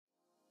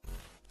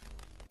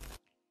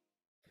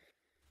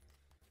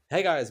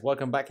Hey guys,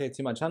 welcome back here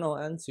to my channel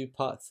and to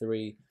part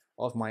 3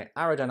 of my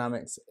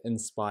aerodynamics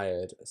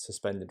inspired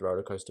suspended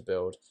roller coaster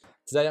build.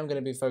 Today I'm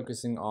going to be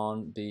focusing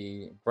on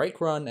the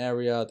brake run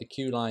area, the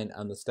queue line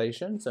and the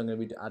station. So I'm going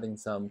to be adding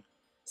some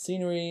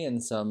scenery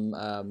and some,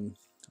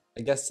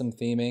 I guess some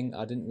theming.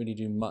 I didn't really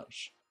do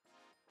much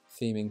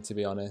theming, to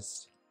be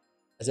honest.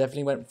 I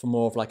definitely went for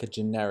more of like a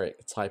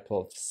generic type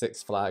of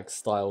Six Flags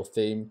style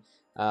theme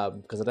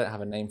because I don't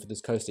have a name for this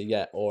coaster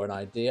yet or an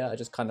idea. I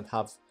just kind of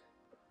have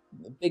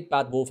big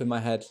bad wolf in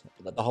my head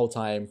the whole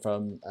time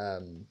from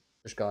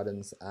Busch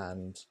Gardens,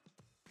 and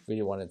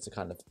really wanted to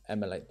kind of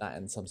emulate that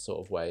in some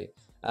sort of way.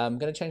 I'm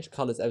going to change the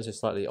colors ever so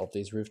slightly of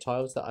these roof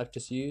tiles that I've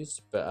just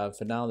used, but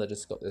for now they're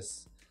just got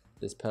this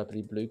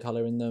purpley blue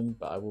color in them,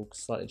 but I will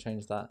slightly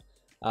change that.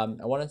 I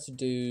wanted to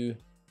do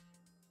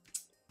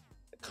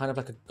kind of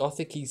like a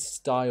gothic-y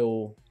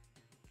style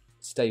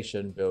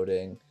station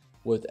building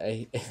with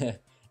a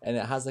and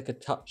it has like a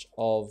touch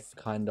of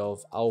kind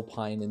of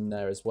alpine in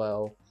there as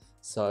well.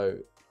 So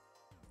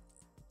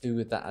do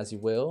with that as you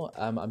will.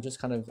 I'm just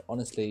kind of,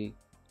 honestly,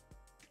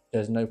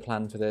 there's no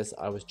plan for this.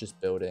 I was just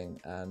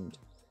building, and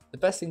the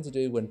best thing to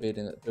do when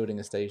building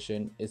a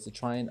station is to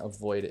try and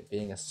avoid it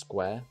being a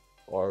square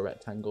or a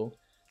rectangle.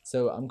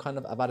 So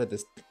I've added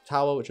this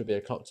tower, which will be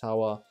a clock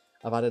tower.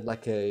 I've added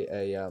like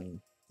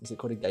is it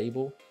called a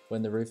gable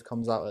when the roof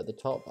comes out at the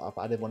top?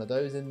 I've added one of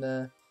those in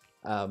there.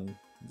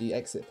 The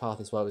exit path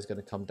as well is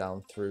going to come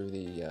down through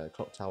the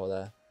clock tower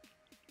there,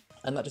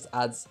 and that just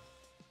adds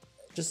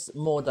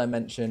more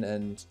dimension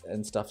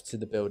and stuff to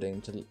the building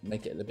to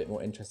make it a little bit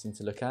more interesting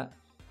to look at.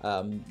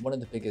 One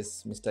of the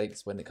biggest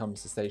mistakes when it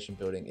comes to station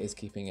building is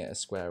keeping it a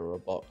square or a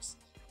box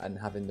and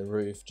having the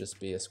roof just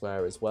be a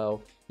square as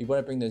well. You want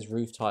to bring those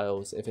roof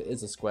tiles, if it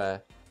is a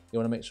square, you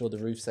want to make sure the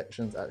roof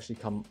sections actually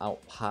come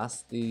out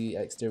past the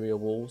exterior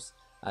walls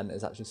and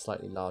is actually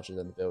slightly larger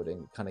than the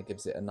building. It kind of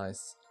gives it a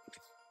nice,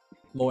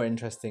 more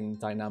interesting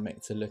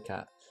dynamic to look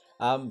at.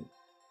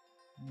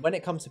 When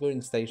it comes to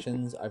building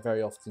stations, I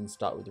very often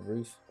start with the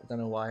roof. I don't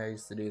know why I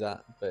used to do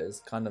that, but it's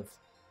kind of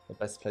the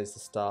best place to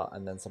start,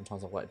 and then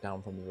sometimes I work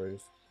down from the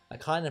roof. I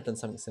kind of done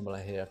something similar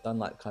here. I've done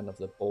like kind of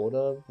the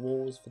border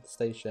walls for the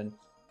station,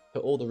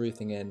 put all the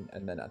roofing in,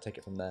 and then I'll take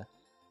it from there.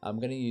 I'm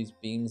going to use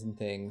beams and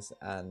things,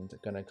 and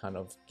going to kind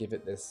of give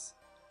it this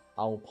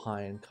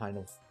alpine kind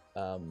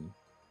of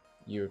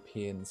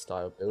European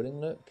style building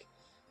look.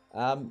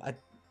 I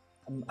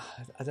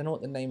don't know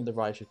what the name of the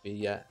ride should be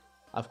yet.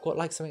 I've got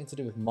like something to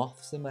do with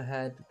moths in my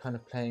head, kind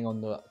of playing on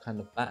the kind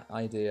of bat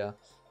idea.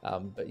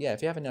 But yeah,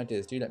 if you have any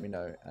ideas, do let me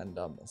know, and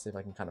I'll see if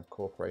I can kind of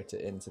incorporate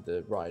it into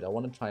the ride. I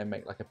want to try and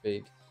make like a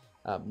big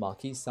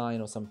marquee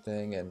sign or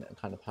something, and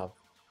kind of have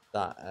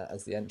that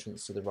as the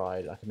entrance to the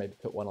ride. I can maybe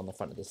put one on the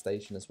front of the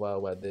station as well,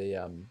 where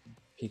the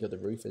peak of the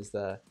roof is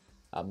there.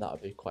 That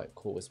would be quite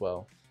cool as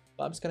well.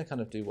 But I'm just going to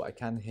kind of do what I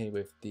can here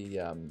with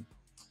the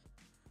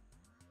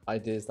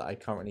ideas that I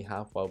currently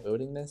have while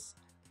building this,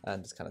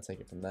 and just kind of take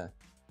it from there.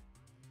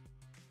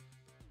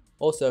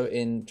 Also,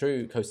 in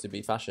true Coaster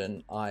B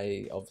fashion,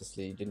 I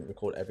obviously didn't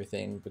record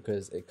everything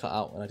because it cut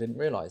out and I didn't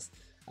realise.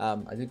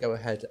 I did go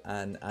ahead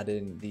and add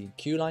in the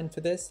queue line for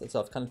this, so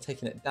I've kind of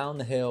taken it down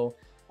the hill.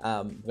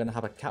 We're going to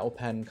have a cattle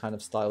pen kind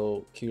of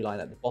style queue line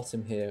at the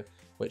bottom here,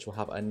 which will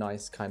have a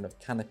nice kind of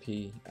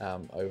canopy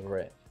over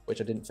it, which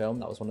I didn't film.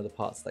 That was one of the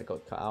parts that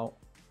got cut out.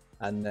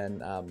 And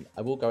then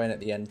I will go in at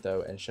the end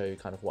though and show you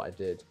kind of what I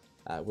did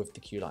with the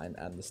queue line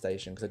and the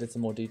station, because I did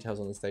some more details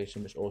on the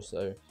station which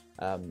also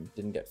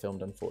didn't get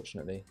filmed,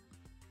 unfortunately.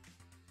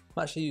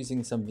 I'm actually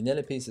using some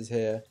vanilla pieces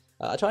here.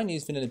 I try and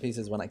use vanilla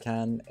pieces when I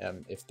can,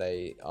 if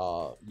they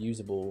are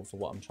usable for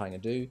what I'm trying to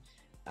do,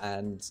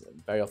 and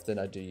very often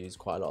I do use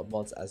quite a lot of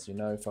mods, as you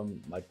know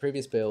from my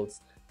previous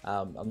builds.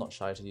 I'm not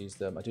shy to use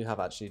them. I do have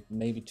actually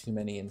maybe too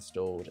many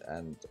installed,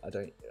 and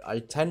I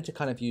tend to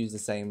kind of use the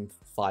same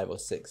 5 or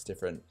 6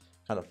 different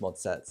kind of mod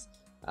sets.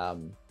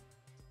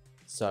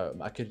 So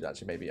I could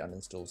actually maybe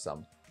uninstall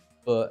some,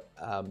 but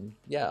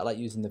yeah, I like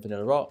using the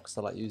vanilla rocks.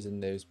 I like using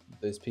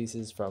those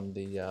pieces from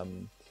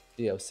the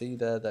DLC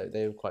there.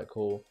 They were quite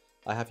cool.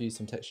 I have used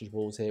some textured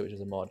walls here, which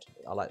is a mod.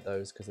 I like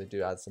those because they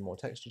do add some more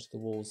texture to the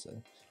walls,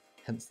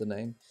 hence the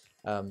name.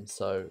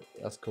 So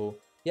that's cool.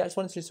 Yeah, I just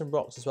wanted to do some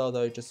rocks as well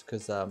though, just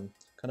because kind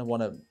of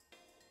want to.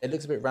 It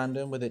looks a bit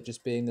random with it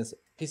just being this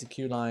piece of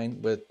queue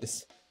line with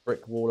this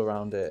brick wall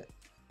around it.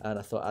 And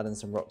I thought adding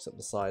some rocks up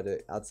the side,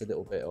 it adds a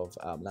little bit of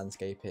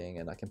landscaping,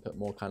 and I can put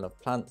more kind of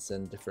plants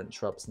and different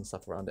shrubs and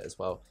stuff around it as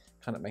well,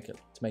 kind of make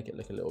it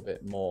look a little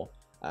bit more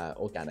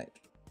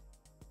organic.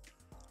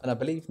 And I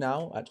believe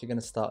now actually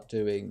going to start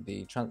doing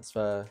the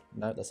transfer.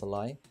 No, that's a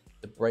lie.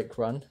 The brake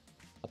run.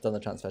 I've done the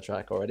transfer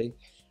track already.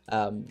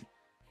 I'm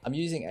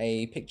using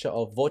a picture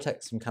of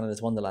Vortex from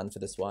Canada's Wonderland for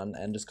this one,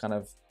 and just kind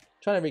of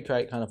trying to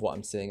recreate kind of what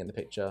I'm seeing in the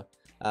picture.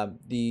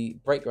 The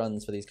brake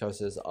runs for these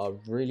coasters are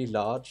really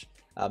large.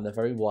 They're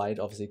very wide,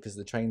 obviously, because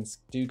the trains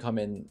do come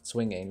in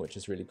swinging, which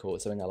is really cool.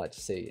 It's something I like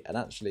to see. And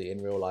actually,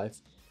 in real life,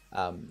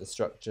 the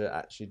structure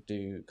actually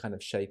do kind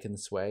of shake and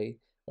sway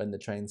when the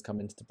trains come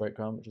into the brake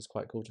run, which is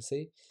quite cool to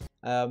see.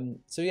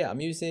 So yeah, I'm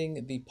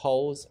using the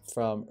poles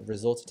from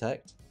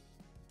parkitect.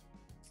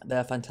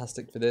 They're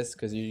fantastic for this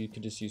because you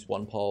could just use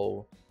one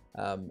pole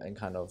and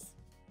kind of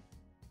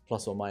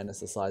plus or minus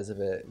the size of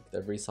it.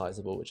 They're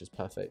resizable, which is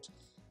perfect.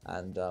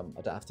 And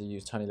I don't have to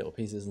use tiny little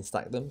pieces and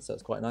stack them, so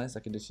it's quite nice. I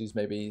can just use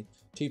maybe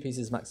 2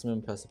 pieces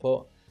maximum per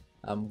support.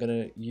 I'm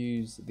gonna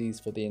use these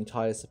for the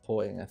entire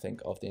supporting, I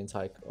think, of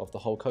the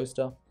whole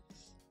coaster.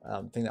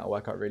 I think that'll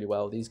work out really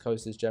well. These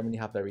coasters generally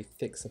have very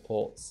thick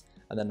supports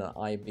and then an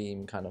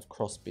I-beam kind of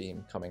cross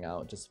beam coming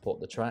out to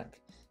support the track.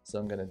 So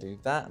I'm going to do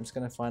that. I'm just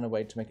going to find a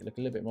way to make it look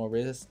a little bit more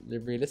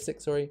realistic,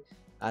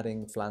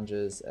 adding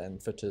flanges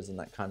and footers and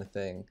that kind of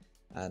thing.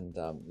 And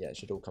yeah, it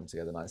should all come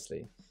together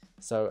nicely.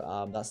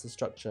 So that's the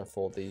structure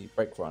for the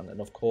brake run. And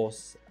of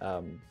course,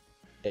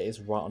 it is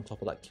right on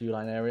top of that queue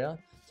line area.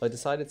 So I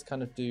decided to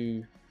kind of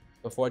do,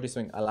 before I do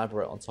something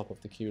elaborate on top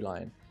of the queue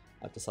line,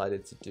 I've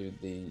decided to do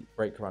the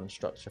brake run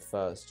structure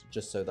first,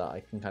 just so that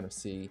I can kind of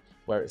see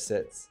where it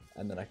sits,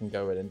 and then I can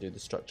go in and do the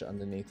structure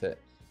underneath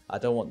it. I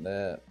don't want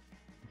the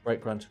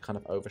brake run to kind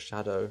of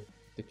overshadow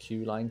the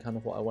queue line, kind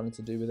of what I wanted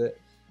to do with it.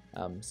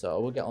 So I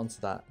will get onto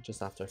that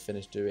just after I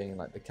finish doing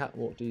like the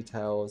catwalk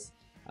details.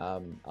 I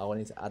will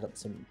need to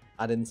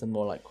add in some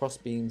more like cross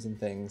beams and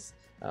things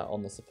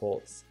on the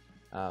supports,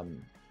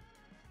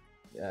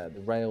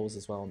 the rails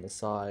as well on the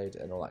side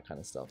and all that kind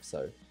of stuff.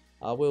 So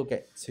I will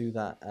get to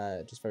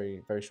that just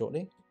very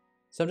shortly.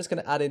 So I'm just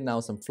going to add in now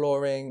some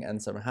flooring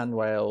and some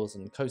handrails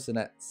and coaster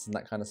nets and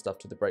that kind of stuff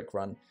to the brake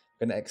run.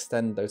 I'm going to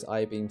extend those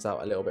I-beams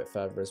out a little bit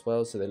further as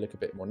well, so they look a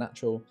bit more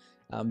natural.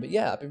 But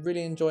yeah, I've been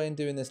really enjoying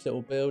doing this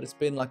little build. It's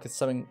been like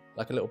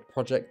a little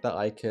project that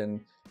I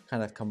can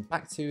kind of come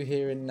back to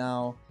here and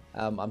now.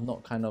 I'm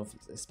not kind of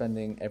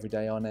spending every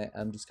day on it.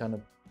 I'm just kind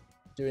of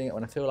doing it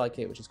when I feel like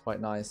it, which is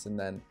quite nice. And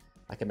then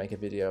I can make a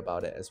video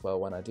about it as well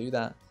when I do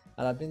that.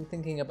 And I've been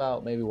thinking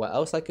about maybe what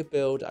else I could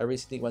build. I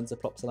recently went to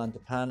Plopsaland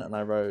Japan and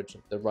I rode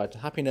the Ride to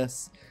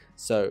Happiness.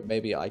 So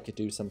maybe I could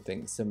do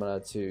something similar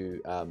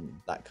to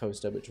that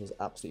coaster, which was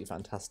absolutely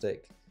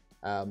fantastic.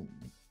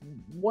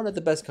 One of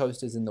the best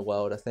coasters in the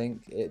world, I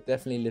think. It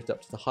definitely lived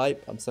up to the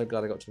hype. I'm so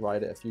glad I got to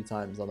ride it a few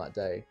times on that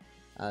day.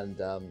 And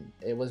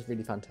it was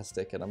really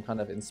fantastic. And I'm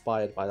kind of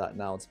inspired by that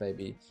now to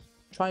maybe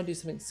try and do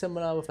something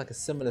similar with like a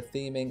similar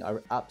theming. I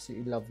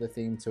absolutely love the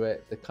theme to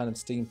it. The kind of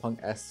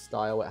steampunk-esque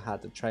style it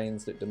had. The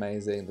trains looked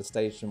amazing. The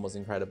station was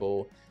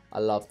incredible. I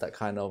loved that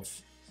kind of,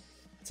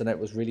 I don't know, it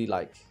was really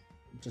like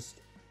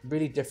just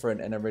really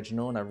different and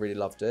original, and I really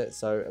loved it.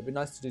 So it'd be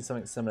nice to do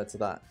something similar to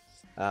that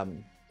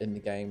in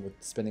the game with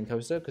the spinning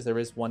coaster, because there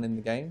is one in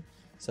the game.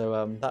 So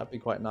that would be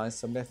quite nice.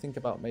 So I'm going to think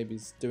about maybe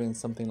doing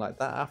something like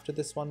that after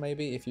this one,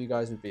 maybe, if you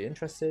guys would be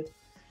interested.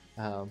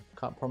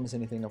 Can't promise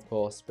anything, of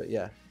course, but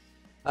yeah.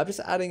 I'm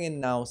just adding in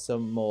now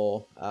some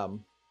more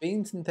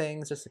beams and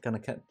things just to kind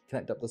of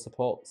connect up the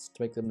supports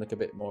to make them look a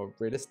bit more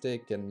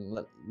realistic and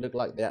look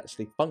like they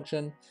actually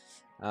function.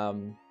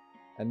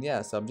 And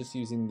yeah, so I'm just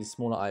using these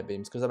smaller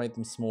I-beams because I made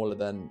them smaller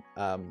than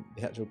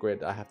the actual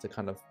grid. I have to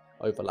kind of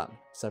overlap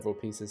several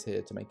pieces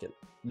here to make it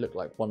look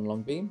like one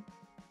long beam.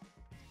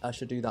 I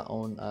should do that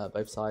on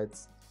both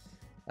sides.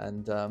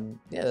 And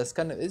yeah,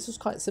 this was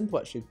quite simple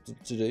actually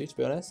to do, to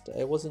be honest.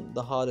 It wasn't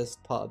the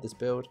hardest part of this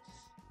build.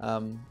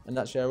 And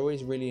actually I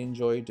always really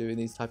enjoy doing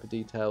these type of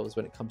details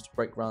when it comes to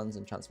brake runs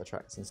and transfer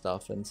tracks and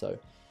stuff, and so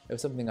it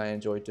was something I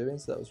enjoyed doing,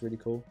 so that was really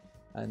cool.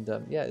 And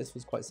yeah, this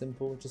was quite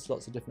simple, just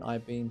lots of different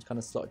I-beams kind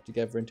of slotted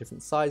together in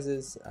different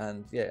sizes,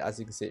 and yeah, as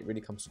you can see, it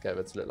really comes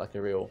together to look like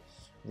a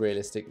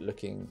realistic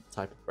looking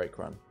type of brake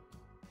run.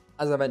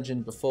 As I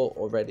mentioned before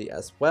already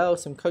as well,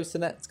 some coaster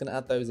nets, gonna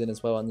add those in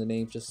as well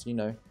underneath, just, you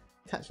know,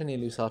 catch any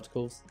loose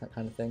articles, that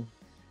kind of thing.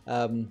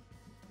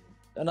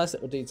 A nice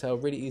little detail,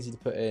 really easy to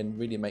put in,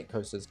 really make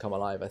coasters come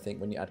alive, I think,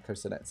 when you add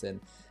coaster nets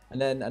in. And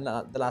then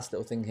the last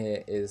little thing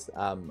here is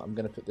I'm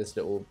going to put this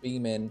little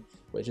beam in,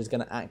 which is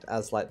going to act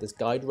as like this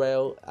guide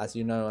rail. As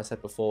you know, I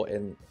said before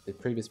in the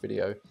previous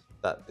video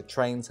that the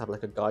trains have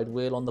like a guide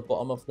wheel on the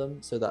bottom of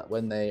them, so that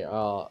when they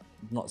are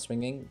not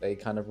swinging, they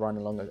kind of run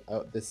along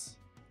this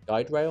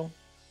guide rail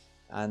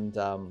and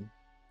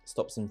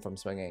stops them from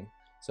swinging.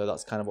 So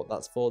that's kind of what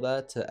that's for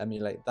there, to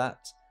emulate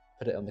that,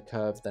 put it on the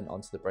curve, then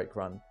onto the brake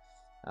run.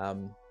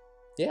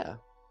 Yeah,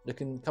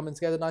 coming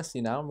together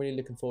nicely now. I'm really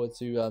looking forward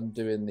to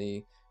doing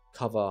the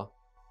cover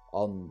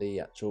on the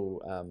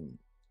actual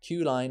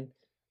queue line.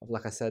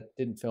 Like I said,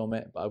 didn't film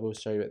it, but I will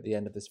show you at the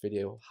end of this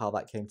video how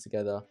that came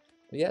together.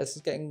 But yeah, this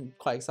is getting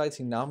quite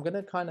exciting now. I'm going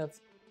to kind of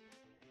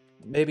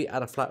maybe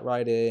add a flat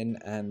ride in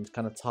and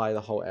kind of tie the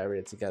whole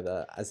area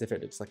together as if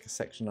it looks like a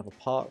section of a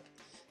park,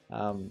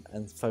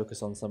 and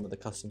focus on some of the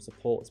custom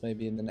supports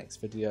maybe in the next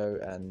video,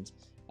 and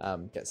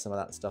get some of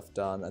that stuff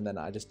done. And then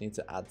I just need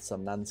to add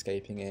some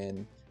landscaping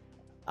in,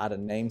 add a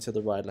name to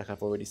the ride like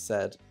I've already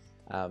said,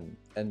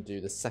 and do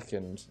the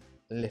second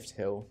lift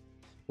hill,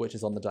 which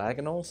is on the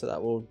diagonal, so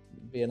that will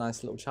be a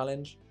nice little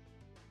challenge.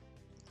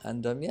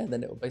 And yeah,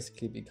 then it will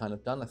basically be kind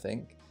of done, I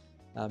think.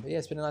 But yeah,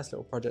 it's been a nice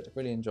little project. I've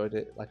really enjoyed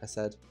it, like I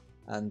said.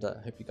 and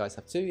I hope you guys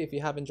have too. If you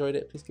have enjoyed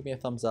it, please give me a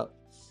thumbs up.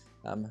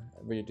 I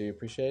really do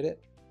appreciate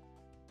it.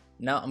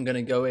 Now I'm going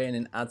to go in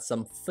and add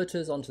some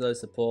footers onto those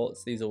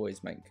supports. These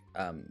always make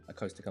a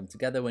coaster come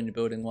together when you're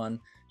building one.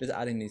 Just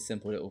adding these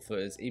simple little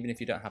footers. Even if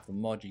you don't have the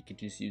mod, you could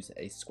just use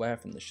a square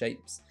from the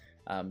shapes,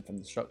 from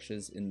the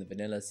structures in the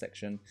vanilla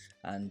section,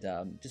 and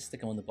just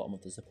stick them on the bottom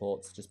of the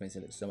supports. It just makes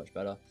it look so much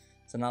better.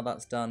 So now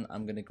that's done,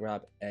 I'm going to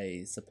grab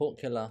a support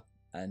killer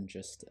and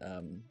just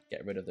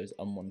get rid of those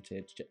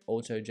unwanted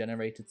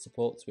auto-generated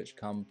supports which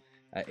come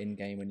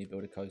in-game when you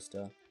build a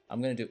coaster.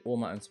 I'm going to do all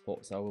my own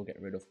supports, so I will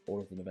get rid of all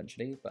of them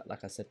eventually, but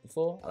like I said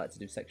before, I like to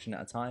do section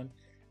at a time.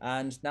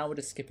 And now we're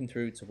just skipping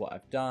through to what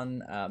I've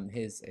done.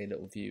 Here's a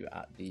little view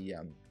at the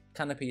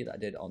canopy that I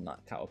did on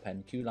that cattle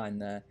pen queue line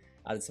there.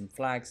 Added some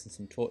flags and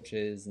some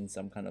torches and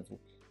some kind of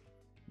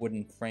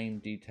wooden frame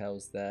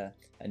details there,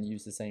 and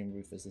used the same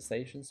roof as the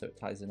station, so it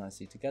ties in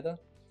nicely together.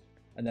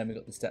 And then we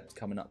got the steps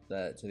coming up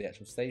there to the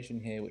actual station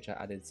here, which I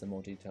added some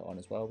more detail on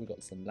as well. We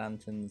got some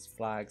lanterns,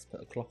 flags,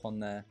 put a clock on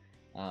there,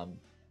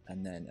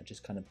 and then I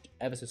just kind of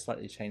ever so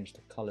slightly changed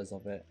the colors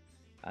of it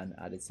and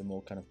added some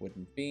more kind of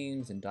wooden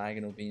beams and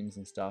diagonal beams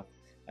and stuff.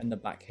 And the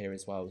back here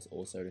as well is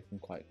also looking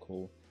quite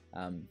cool,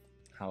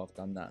 how I've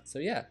done that. So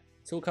yeah,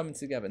 it's all coming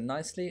together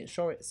nicely.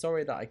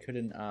 Sorry that I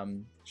couldn't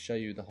show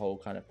you the whole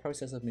kind of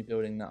process of me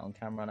building that on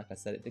camera. Like I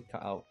said, it did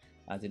cut out,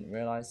 I didn't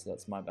realize, so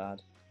that's my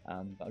bad.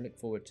 But I look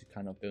forward to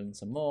kind of building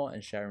some more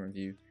and sharing with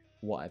you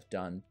what I've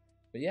done.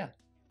 But yeah,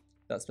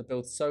 that's the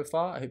build so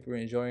far. I hope you're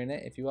enjoying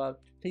it. If you are,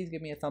 please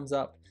give me a thumbs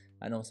up,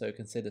 and also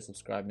consider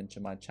subscribing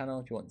to my channel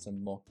if you want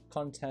some more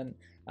content.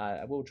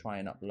 I will try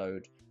and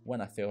upload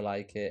when I feel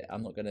like it.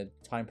 I'm not going to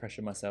time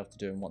pressure myself to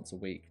do them once a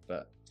week,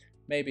 but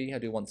maybe I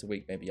do once a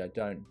week, maybe I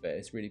don't. But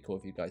it's really cool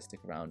if you guys stick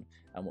around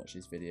and watch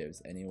these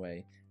videos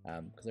anyway,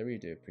 because I really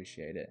do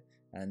appreciate it.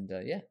 And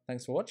yeah,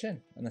 thanks for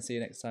watching, and I'll see you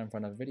next time for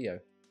another video.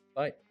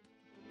 Bye.